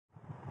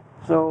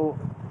So,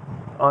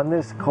 on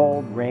this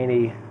cold,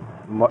 rainy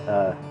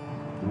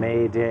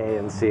May day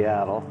in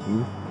Seattle,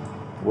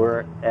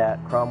 we're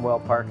at Cromwell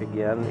Park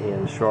again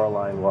in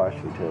Shoreline,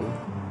 Washington.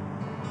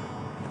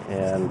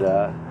 And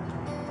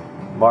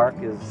Mark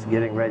is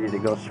getting ready to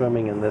go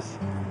swimming in this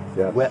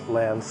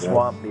wetland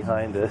swamp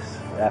behind us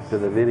after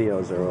the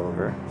videos are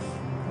over.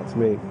 That's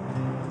me.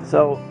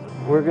 So,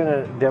 we're going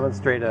to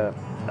demonstrate a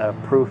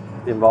proof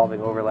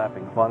involving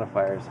overlapping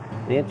quantifiers.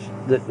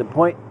 The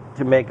point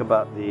to make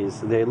about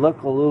these, they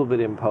look a little bit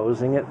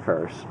imposing at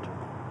first,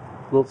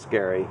 a little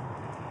scary,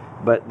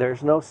 but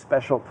there's no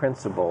special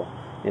principle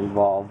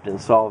involved in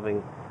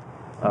solving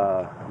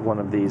one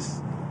of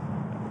these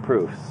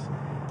proofs.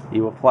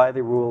 You apply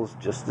the rules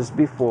just as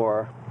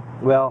before.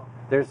 Well,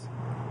 there's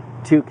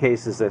two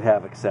cases that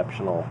have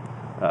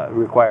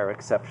require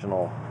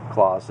exceptional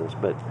clauses,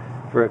 but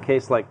for a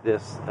case like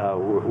this,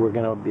 we're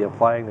going to be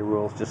applying the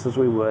rules just as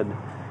we would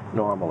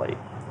normally.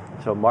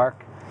 So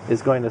Mark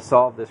is going to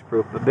solve this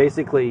proof, but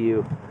basically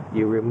you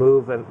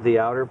remove the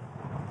outer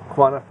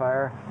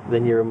quantifier,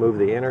 then you remove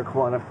the inner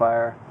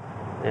quantifier,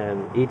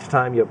 and each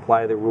time you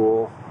apply the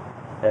rule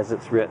as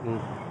it's written,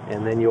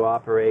 and then you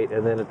operate,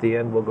 and then at the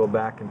end we'll go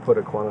back and put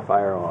a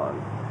quantifier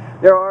on.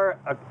 There are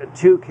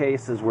two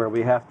cases where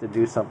we have to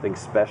do something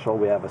special.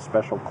 We have a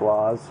special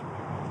clause,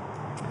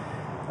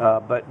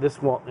 but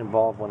this won't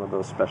involve one of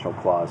those special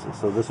clauses,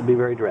 so this will be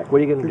very direct. What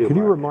are you going to do, Can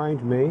you Mark?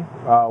 remind me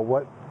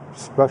what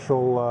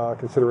special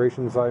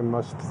considerations I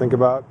must think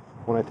about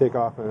when I take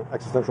off an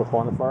existential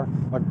quantifier?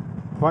 Like,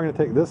 if I'm going to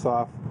take this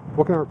off,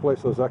 what can I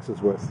replace those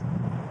x's with?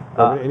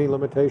 Are there any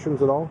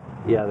limitations at all?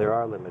 Yeah, there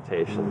are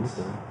limitations.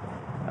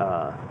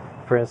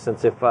 For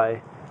instance, if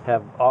I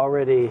have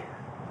already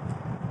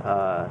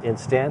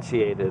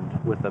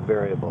instantiated with a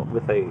variable,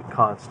 with a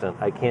constant,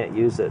 I can't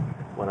use it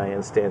when I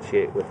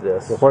instantiate with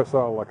this. So if I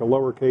saw like a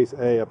lowercase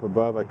a up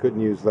above, I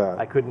couldn't use that.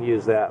 I couldn't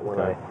use that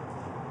when I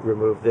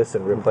remove this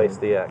and replace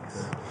the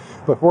x.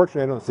 But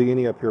fortunately, I don't see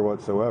any up here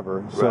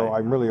whatsoever, so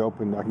I'm really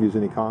open. I can use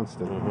any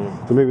constant.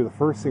 So maybe the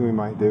first thing we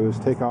might do is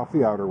take off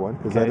the outer one,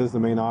 because that is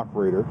the main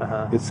operator.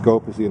 Its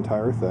scope is the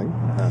entire thing.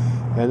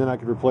 And then I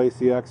could replace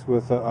the x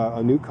with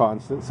a new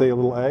constant, say a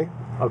little a.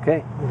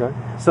 Okay.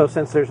 So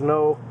since there's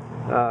no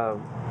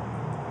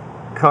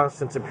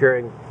constants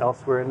appearing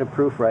elsewhere in the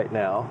proof right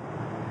now,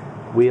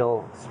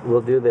 we'll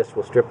do this.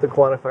 We'll strip the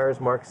quantifier, as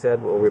Mark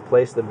said. We'll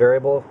replace the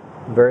variable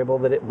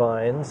that it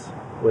binds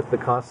with the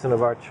constant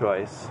of our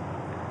choice,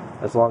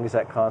 as long as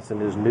that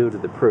constant is new to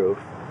the proof.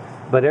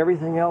 But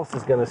everything else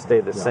is going to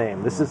stay the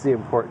same. This is the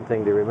important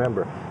thing to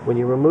remember. When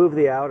you remove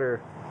the outer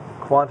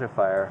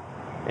quantifier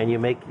and you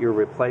make your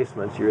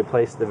replacements, you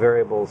replace the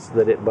variables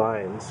that it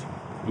binds,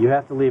 you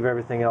have to leave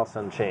everything else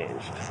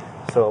unchanged.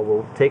 So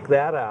we'll take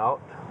that out,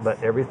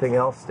 but everything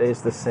else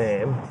stays the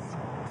same.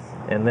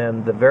 And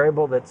then the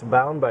variable that's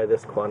bound by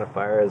this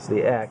quantifier is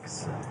the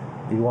x.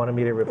 You wanted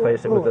me to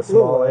replace it with a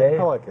small a?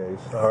 I like a's.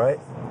 All right.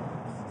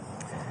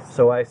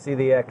 So I see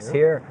the x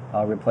here,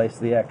 I'll replace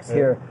the x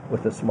here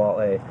with a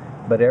small a.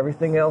 But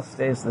everything else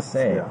stays the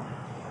same.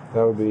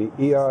 That would be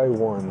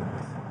EI1.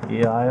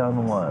 EI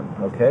on 1,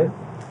 okay?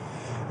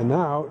 And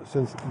now,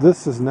 since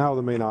this is now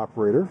the main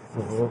operator,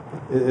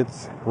 it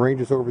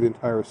ranges over the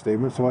entire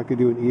statement, so I could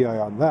do an EI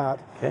on that.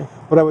 Okay.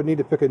 But I would need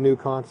to pick a new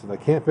constant. I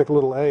can't pick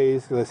little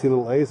a's, because I see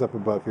little a's up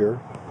above here.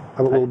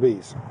 How about little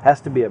b's?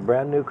 Has to be a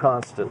brand new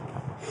constant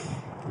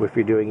if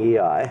you're doing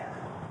EI.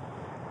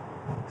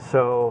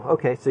 So,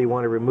 okay, so you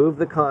want to remove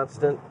the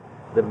constant.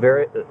 The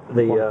variable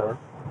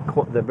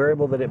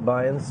that it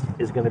binds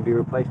is going to be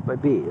replaced by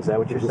b. Is that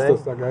what you're saying?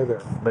 Just that guy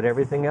there. But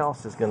everything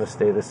else is going to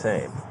stay the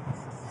same.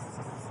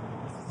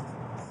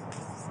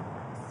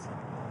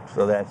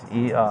 So that's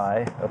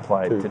EI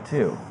applied to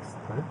 2.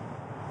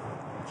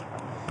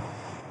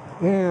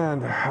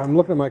 And I'm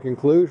looking at my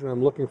conclusion.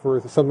 I'm looking for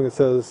something that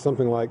says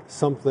something like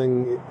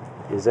something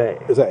is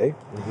A.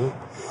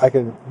 I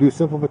can do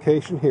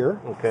simplification here.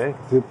 Okay.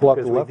 To pull up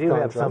the because left we do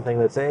contract. have something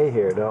that's A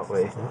here, don't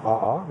we?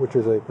 Which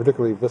is a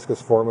particularly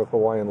viscous form of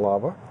Hawaiian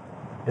lava.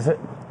 Is it?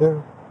 Yeah.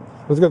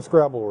 It was a good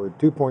Scrabble word,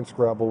 2-point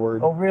Scrabble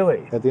word. Oh,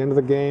 really? At the end of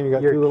the game, you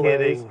got You're two little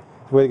kidding. A's.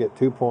 It's a way to get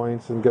 2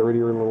 points and get rid of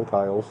your little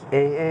tiles.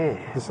 AA.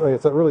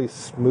 It's a really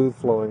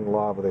smooth-flowing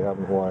lava they have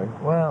in Hawaii.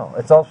 Wow.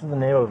 It's also the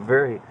name of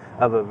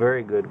a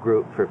very good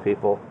group for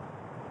people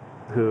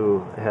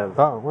who have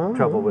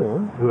trouble with,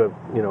 who have,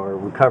 are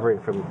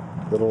recovering from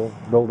Little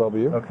Bill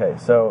W. Okay,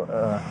 so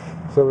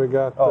so we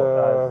got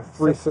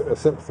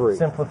simp 3.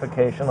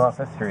 Simplification off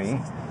of 3.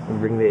 We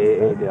bring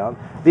the AA down.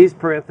 These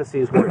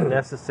parentheses weren't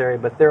necessary,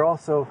 but they're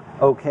also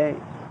okay.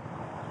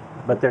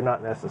 But they're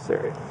not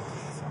necessary.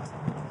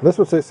 This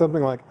would say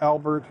something like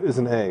Albert is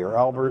an A, or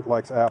Albert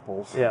likes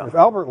apples. Yeah. If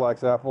Albert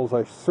likes apples,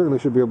 I certainly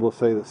should be able to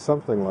say that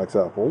something likes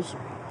apples.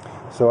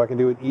 So I can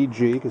do an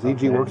EG, because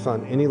EG works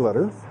on any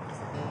letter.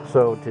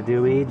 So to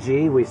do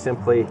EG, we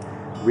simply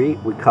we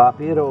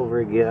copy it over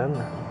again.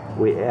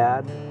 We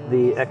add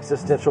the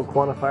existential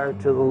quantifier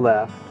to the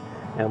left,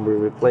 and we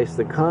replace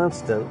the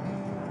constant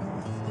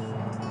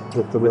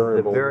with the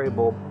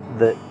variable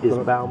that is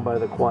bound by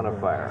the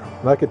quantifier.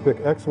 And I could pick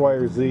X, Y,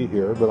 or Z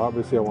here, but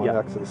obviously I want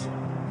X's.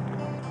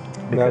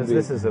 Because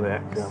this is an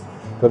X. Yeah.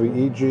 That'd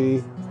be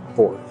EG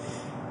 4.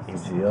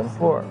 EG on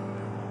 4.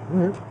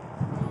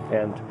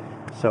 And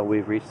so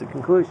we've reached the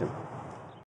conclusion.